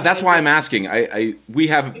don't know. Yeah, that's why I'm asking. We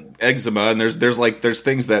have eczema, and there's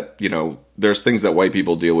things that there's things that white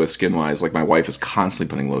people deal with skin wise. Like my wife is constantly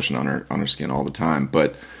putting lotion on her skin all the time,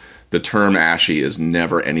 but the term ashy is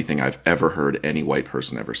never anything I've ever heard any white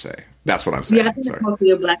person ever say. That's what I'm saying. Yeah, I think it's mostly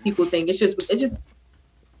a black people thing. It's just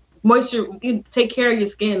moisture. You take care of your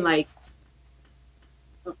skin. Like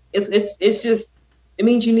it's just, it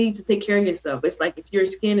means you need to take care of yourself. It's like if your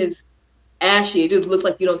skin is ashy, it just looks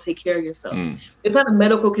like you don't take care of yourself. It's not a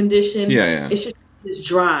medical condition. Yeah. It's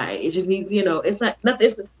dry. It just needs, it's not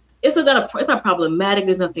nothing. It's not problematic.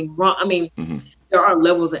 There's nothing wrong. I mean, there are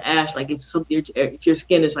levels of ash. Like if your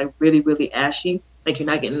skin is like really, really ashy, like you're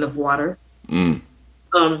not getting enough water.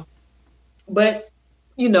 But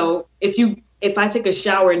if I take a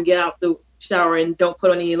shower and get out the shower and don't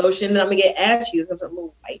put on any lotion, then I'm gonna get ashy because I'm a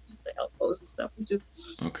little white in the elbows and stuff. It's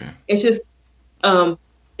just okay. It's just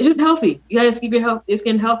healthy. You gotta keep your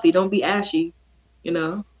skin healthy. Don't be ashy. Keep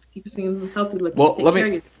your skin healthy looking. Well,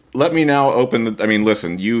 let me now open I mean,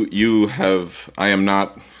 listen. I am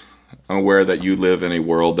not aware that you live in a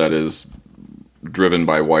world that is driven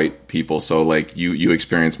by white people. So like you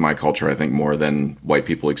experience my culture, I think, more than white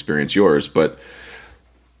people experience yours. But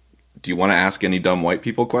do you want to ask any dumb white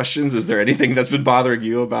people questions? Is there anything that's been bothering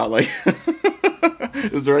you about, like,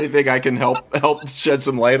 is there anything I can help shed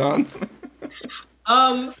some light on?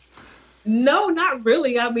 No, not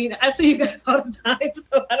really. I mean, I see you guys all the time.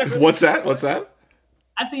 So I don't really What's that?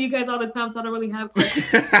 I see you guys all the time, so I don't really have questions.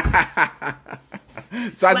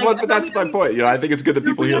 That's my point. I think it's good that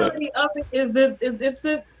people hear that.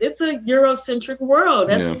 It's a Eurocentric world.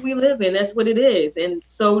 That's what we live in. That's what it is. And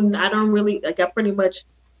so I don't really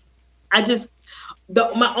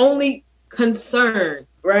my only concern,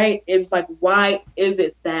 right, is like, why is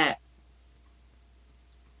it that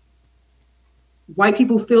white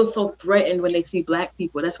people feel so threatened when they see black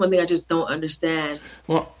people? That's one thing I just don't understand.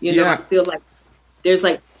 Well, I feel like there's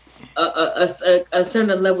like a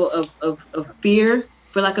certain level of fear,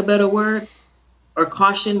 for lack of a better word, or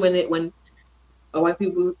caution when a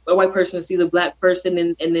white person sees a black person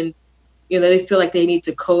and then they feel like they need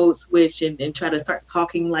to code switch and try to start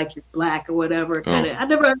talking like you're black or whatever. I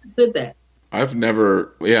never understood that. I've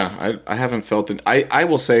never, I haven't felt it. I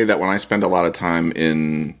will say that when I spend a lot of time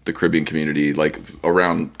in the Caribbean community, like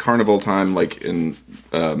around Carnival time, like in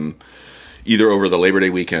either over the Labor Day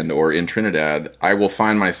weekend or in Trinidad, I will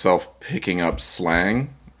find myself picking up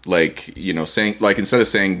slang, like, saying, like, instead of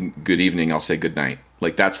saying good evening, I'll say good night.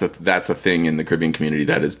 Like that's a thing in the Caribbean community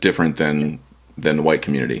that is different than the white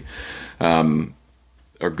community.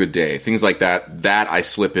 Or good day, things like that I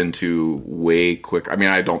slip into way quicker. I mean,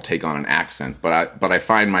 I don't take on an accent, but I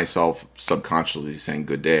find myself subconsciously saying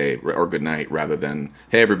good day or good night rather than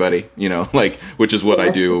hey everybody, like, which is what I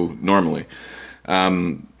do normally.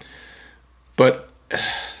 But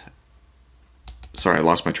sorry, I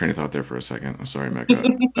lost my train of thought there for a second. I'm sorry, Mecca.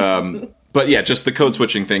 But yeah, just the code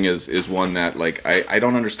switching thing is one that, like, I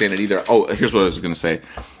don't understand it either. Oh, here's what I was going to say.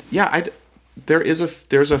 Yeah, there's a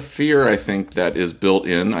fear, I think, that is built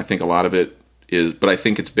in. I think a lot of it is, but I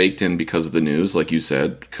think it's baked in because of the news, like you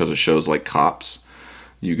said, because of shows like Cops.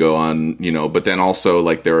 You go on, but then also,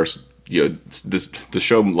 like, there are, the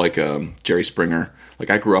show like Jerry Springer.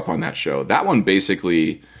 Like, I grew up on that show. That one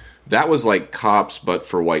basically, that was like Cops, but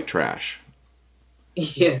for white trash.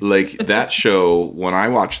 Yeah. Like, that show, when I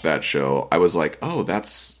watched that show, I was like, oh,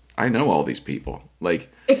 I know all these people.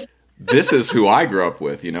 Like, this is who I grew up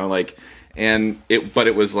with, like. But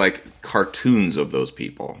it was like cartoons of those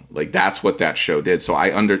people. Like that's what that show did. So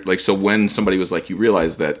so when somebody was like, you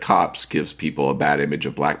realize that Cops gives people a bad image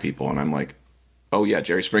of black people, and I'm like, oh yeah,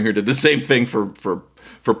 Jerry Springer did the same thing for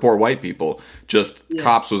poor white people. Just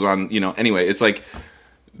Cops was on, anyway, it's like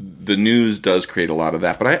the news does create a lot of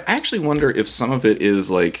that. But I actually wonder if some of it is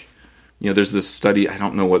like, there's this study, I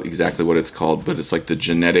don't know exactly what it's called, but it's like the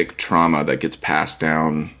genetic trauma that gets passed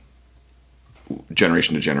down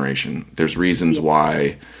generation to generation. There's reasons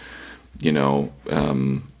why,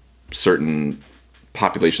 certain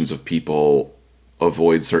populations of people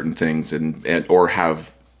avoid certain things and or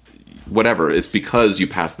have whatever. It's because you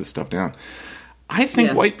pass this stuff down. I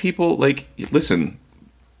think white people, like, listen,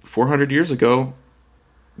 400 years ago,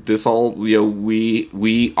 this all, our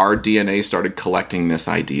DNA started collecting this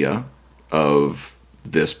idea of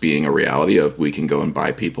this being a reality of we can go and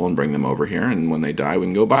buy people and bring them over here, and when they die, we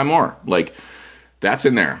can go buy more. Like, that's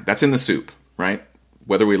in there. That's in the soup, right?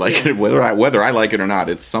 Whether we like it, whether I like it or not,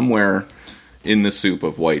 it's somewhere in the soup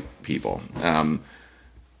of white people. Then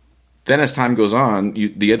as time goes on,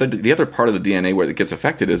 the other part of the DNA where it gets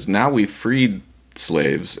affected is now we've freed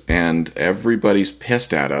slaves and everybody's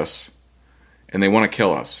pissed at us and they want to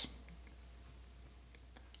kill us.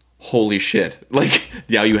 Holy shit. Like,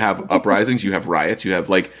 yeah, you have uprisings, you have riots, you have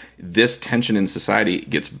like this tension in society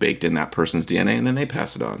gets baked in that person's DNA and then they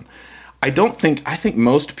pass it on. I think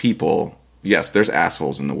most people, yes, there's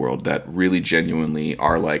assholes in the world that really genuinely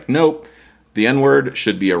are like, nope, the N-word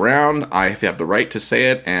should be around. I have the right to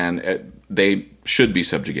say it, and they should be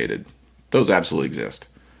subjugated. Those absolutely exist.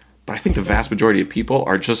 But I think the vast majority of people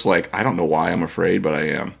are just like, I don't know why I'm afraid, but I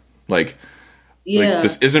am. Like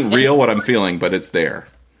this isn't real what I'm feeling, but it's there.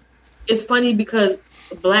 It's funny because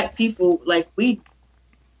black people, like, we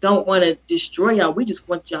don't want to destroy y'all. We just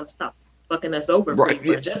want y'all to stop fucking us over. Right.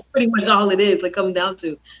 Yeah. That's pretty much all it is. Like, coming down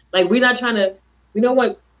to, like, we're not trying to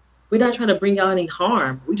bring y'all any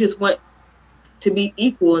harm. We just want to be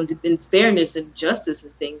equal and in fairness and justice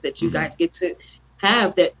and things that you guys get to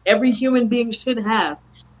have, that every human being should have.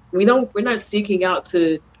 We're not seeking out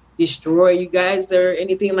to destroy you guys or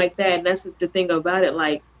anything like that. And that's the thing about it.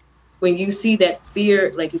 Like, when you see that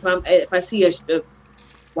fear, like if I see a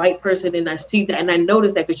white person and I see that and I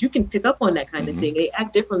notice that, because you can pick up on that kind of thing, they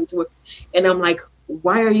act differently to it, and I'm like,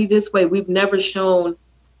 why are you this way? We've never shown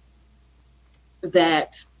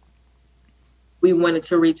that we wanted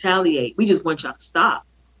to retaliate. We just want y'all to stop,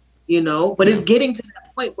 But it's getting to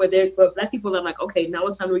that point where black people are like, okay, now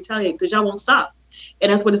it's time to retaliate because y'all won't stop,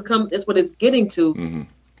 and that's what it's getting to.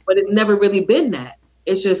 But it's never really been that.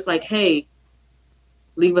 It's just like, hey,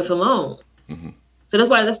 leave us alone. So that's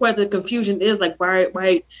why the confusion is like, why?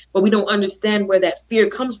 But we don't understand where that fear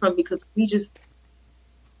comes from, because we just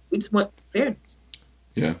want fairness.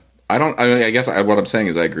 Yeah, I guess what I'm saying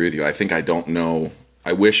is I agree with you. I think I don't know.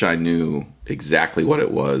 I wish I knew exactly what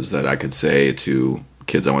it was that I could say to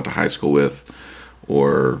kids I went to high school with,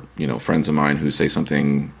 or friends of mine who say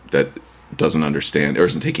something that doesn't understand or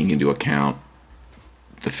isn't taking into account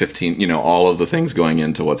the 15, all of the things going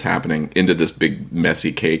into what's happening, into this big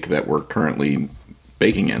messy cake that we're currently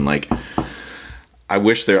baking in. Like, I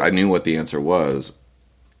wish I knew what the answer was.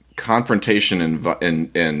 Confrontation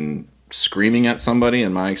and screaming at somebody,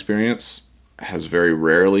 in my experience, has very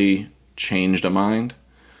rarely changed a mind.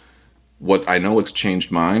 What I know what's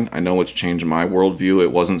changed mine. I know what's changed my worldview.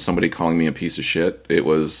 It wasn't somebody calling me a piece of shit. It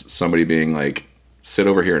was somebody being like, sit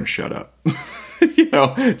over here and shut up.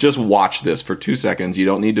 Just watch this for 2 seconds. You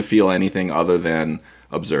don't need to feel anything other than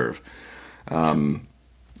observe.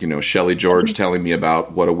 Shelley George telling me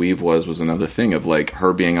about what a weave was another thing of like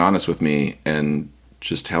her being honest with me and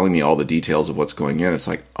just telling me all the details of what's going in. It's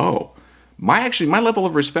like, oh, my level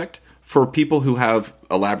of respect for people who have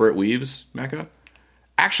elaborate weaves, Mecca,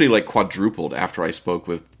 actually like quadrupled after I spoke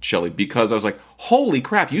with Shelley, because I was like, holy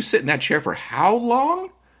crap, you sit in that chair for how long?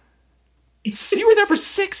 You were there for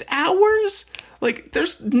 6 hours? Like,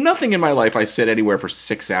 there's nothing in my life I sit anywhere for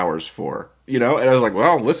 6 hours for, And I was like,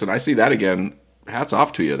 well, listen, I see that again. Hats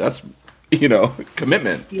off to you. That's,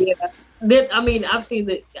 commitment. Yeah. I've seen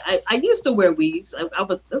that. I used to wear weaves.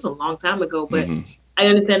 That's a long time ago, but I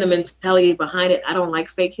understand the mentality behind it. I don't like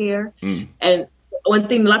fake hair. And one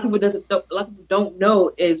thing a lot of people don't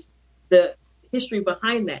know is the history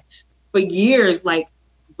behind that. For years, like,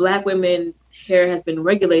 black women's hair has been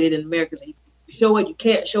regulated in America. So you show it, you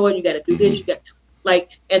can't show it, you got to do this, you got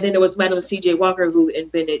and then there was Madam C.J. Walker who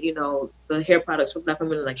invented, the hair products for black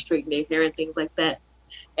women, like straighten their hair and things like that.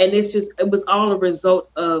 And it was all a result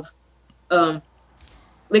of,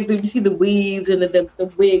 you see the weaves and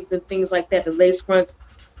the wigs and things like that, the lace fronts.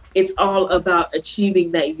 It's all about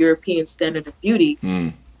achieving that European standard of beauty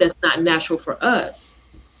that's not natural for us.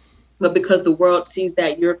 But because the world sees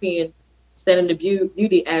that European standard of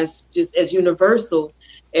beauty as just as universal,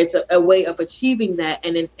 it's a way of achieving that,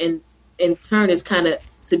 and in turn, it's kind of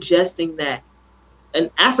suggesting that an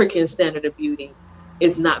African standard of beauty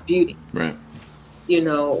is not beauty. Right. You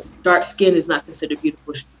know, dark skin is not considered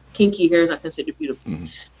beautiful. Kinky hair is not considered beautiful. Mm-hmm.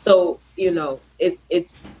 So, you know,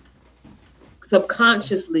 it's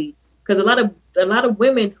subconsciously, because a lot of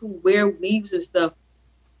women who wear weaves and stuff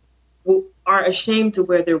are ashamed to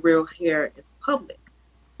wear their real hair in public.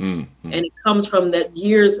 Mm-hmm. And it comes from that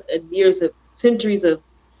years and years of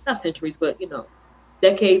not centuries, but, you know,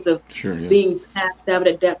 decades of being passed down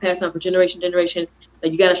from generation to generation.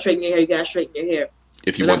 Like, you got to straighten your hair.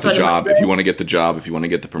 If you want the job, if you want to get the job, if you want to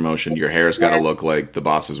get the promotion, your hair's got to look like the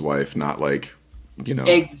boss's wife, not like, you know.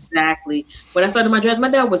 Exactly. When I started my dreads, my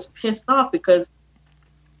dad was pissed off because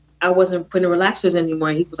I wasn't putting relaxers anymore.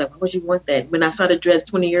 He was like, why would you want that? When I started dreads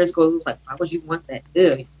 20 years ago, he was like, why would you want that?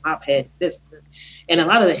 Ugh, I've had this. And a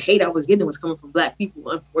lot of the hate I was getting was coming from Black people,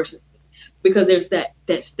 unfortunately. Because there's that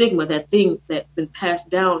stigma, that thing that's been passed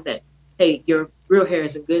down that, hey, your real hair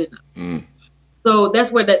isn't good enough. Mm. So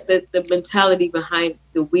that's where the mentality behind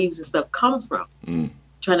the weaves and stuff comes from.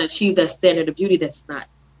 Trying to achieve that standard of beauty that's not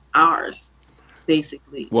ours,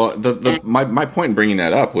 basically. Well, my point in bringing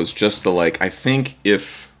that up was just I think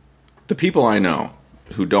if the people I know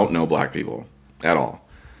who don't know Black people at all,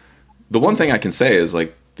 the one thing I can say is,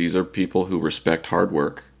 like, these are people who respect hard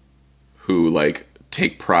work, who, like,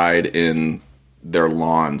 take pride in their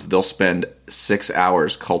lawns. They'll spend 6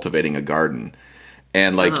 hours cultivating a garden.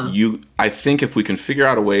 And, like, I think if we can figure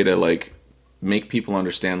out a way to, like, make people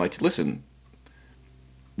understand, like, listen,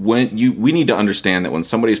 we need to understand that when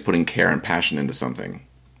somebody's putting care and passion into something,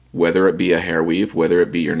 whether it be a hair weave, whether it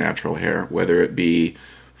be your natural hair, whether it be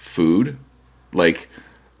food, like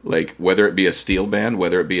whether it be a steel band,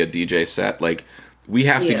 whether it be a DJ set, like, we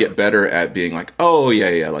have to get better at being like, oh,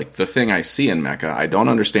 yeah, like, the thing I see in Mecca, I don't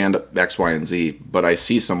understand X, Y, and Z, but I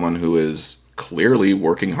see someone who is clearly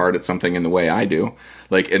working hard at something in the way I do.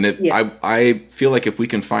 Like, and I feel like if we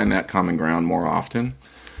can find that common ground more often,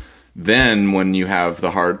 then when you have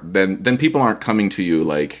the hard, then people aren't coming to you,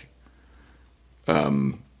 like,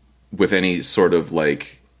 with any sort of,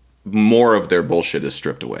 like, more of their bullshit is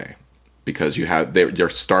stripped away, because they're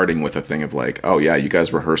starting with a thing of, like, oh yeah, you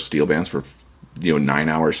guys rehearse steel bands for 9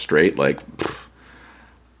 hours straight. Like,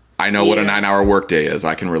 I know what a 9-hour workday is.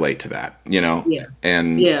 I can relate to that, and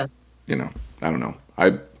I don't know.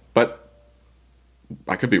 But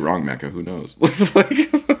I could be wrong, Mecca. Who knows?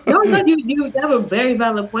 No, you have a very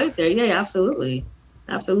valid point there. Yeah, absolutely.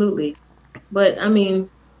 But I mean,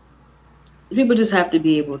 people just have to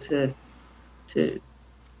be able to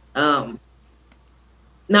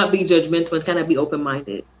not be judgmental and kind of be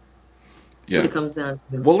open-minded. Yeah. When it comes down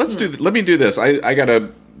to well, let me do this. I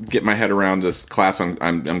gotta get my head around this class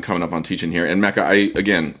I'm coming up on teaching here. And Mecca,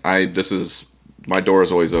 my door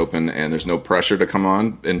is always open, and there's no pressure to come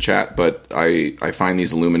on and chat, but I find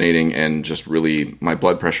these illuminating, and just really my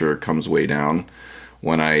blood pressure comes way down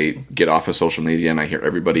when I get off of social media and I hear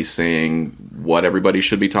everybody saying what everybody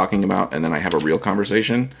should be talking about, and then I have a real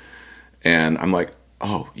conversation, and I'm like,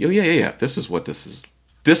 oh, yeah, this is what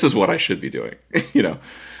I should be doing,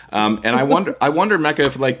 And I wonder, Mecca,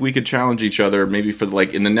 if, like, we could challenge each other maybe for,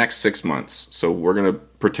 like, in the next 6 months. So we're gonna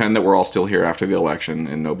pretend that we're all still here after the election,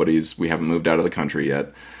 and we haven't moved out of the country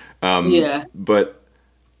yet. But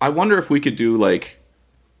I wonder if we could do, like,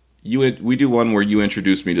 we do one where you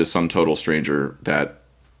introduce me to some total stranger that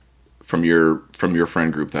from your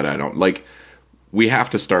friend group that I don't like. We have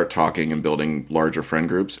to start talking and building larger friend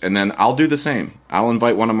groups, and then I'll do the same. I'll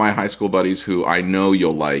invite one of my high school buddies who I know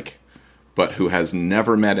you'll like, but who has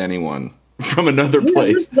never met anyone from another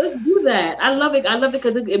place. Let's do that. I love it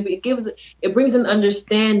because it brings an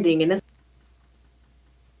understanding, and that's.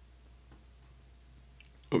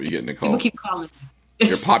 Oh, you getting a call? People keep calling.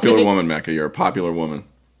 You're a popular woman, Mecca. You're a popular woman.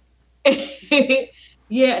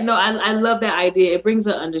 Yeah, no, I love that idea. It brings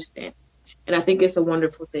an understanding, and I think it's a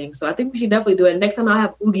wonderful thing. So I think we should definitely do it. Next time I'll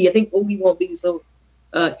have Oogie. I think Oogie won't be so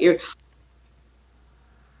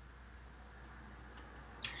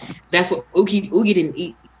That's what Oogie didn't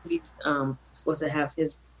eat. He's supposed to have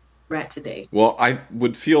his rat today. Well, I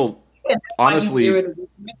would feel honestly.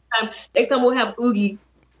 Next time we'll have Oogie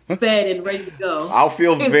fed and ready to go. I'll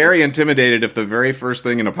feel very intimidated if the very first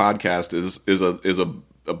thing in a podcast is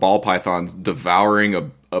a ball python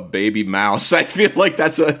devouring a baby mouse. I feel like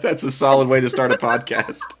that's a solid way to start a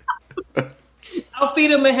podcast. I'll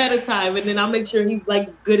feed him ahead of time, and then I'll make sure he's,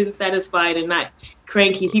 like, good and satisfied and not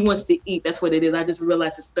cranky. He wants to eat. That's what it is. I just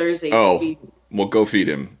realized it's Thursday. Oh, well, go feed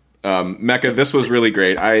him. Mecca, this was really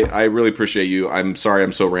great. I really appreciate you. I'm sorry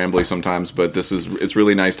I'm so rambly sometimes, but it's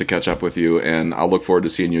really nice to catch up with you, and I'll look forward to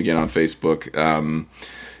seeing you again on Facebook.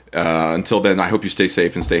 Until then, I hope you stay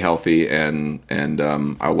safe and stay healthy, and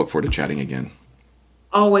I'll look forward to chatting again.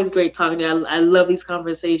 Always great talking to you. I love these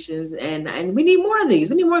conversations, and we need more of these.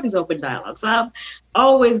 We need more of these open dialogues. So I'm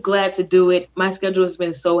always glad to do it. My schedule has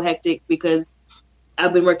been so hectic because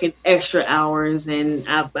I've been working extra hours, and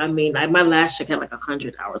my last check had like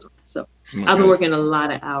 100 hours. So I've been working a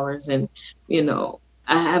lot of hours, and I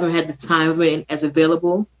haven't had the time been as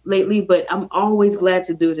available lately. But I'm always glad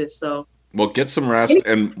to do this. So well, get some rest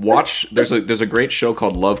and watch. There's a great show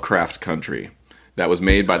called Lovecraft Country that was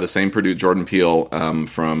made by the same producer, Jordan Peele,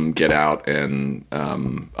 from Get Out and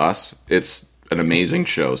Us. It's an amazing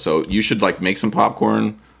show. So you should make some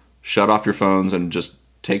popcorn, shut off your phones, and just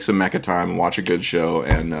take some Mecca time and watch a good show.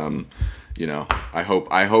 And I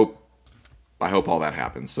hope all that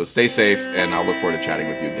happens. So stay safe, and I'll look forward to chatting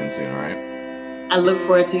with you again soon. All right. I look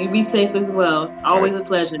forward to you. Be safe as well. Always a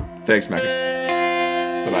pleasure. Thanks,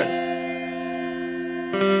 Mecca. Bye-bye.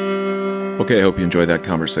 Okay, I hope you enjoyed that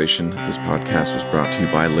conversation. This podcast was brought to you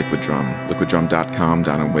by Liquid Drum. LiquidDrum.com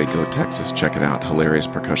down in Waco, Texas. Check it out. Hilarious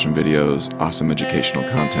percussion videos, awesome educational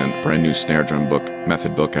content, brand new snare drum book,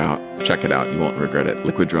 method book out. Check it out. You won't regret it.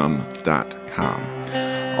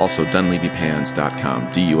 LiquidDrum.com. Also,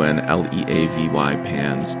 DunleavyPans.com. DUNLEAVY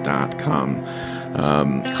Pans.com.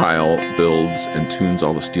 Kyle builds and tunes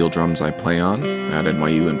all the steel drums I play on at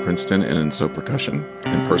NYU and Princeton and in So Percussion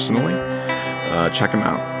and personally. Check him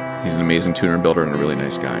out. He's an amazing tuner and builder and a really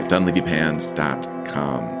nice guy.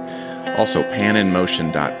 DunleavyPans.com. Also,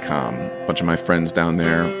 PanInMotion.com. A bunch of my friends down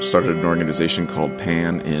there started an organization called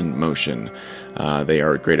Pan in Motion. They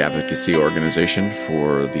are a great advocacy organization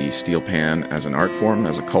for the steel pan as an art form,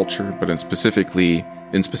 as a culture, but in specific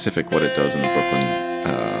what it does in the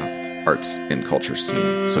Brooklyn arts and culture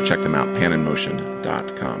scene. So check them out,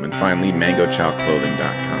 PanInMotion.com. And finally,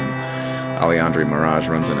 MangoChowClothing.com. Alejandro Mirage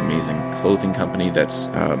runs an amazing clothing company that's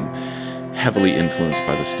heavily influenced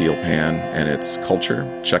by the steel pan and its culture.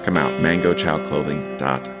 Check them out,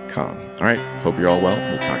 MangoChowClothing.com. All right, hope you're all well.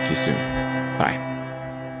 We'll talk to you soon. Bye.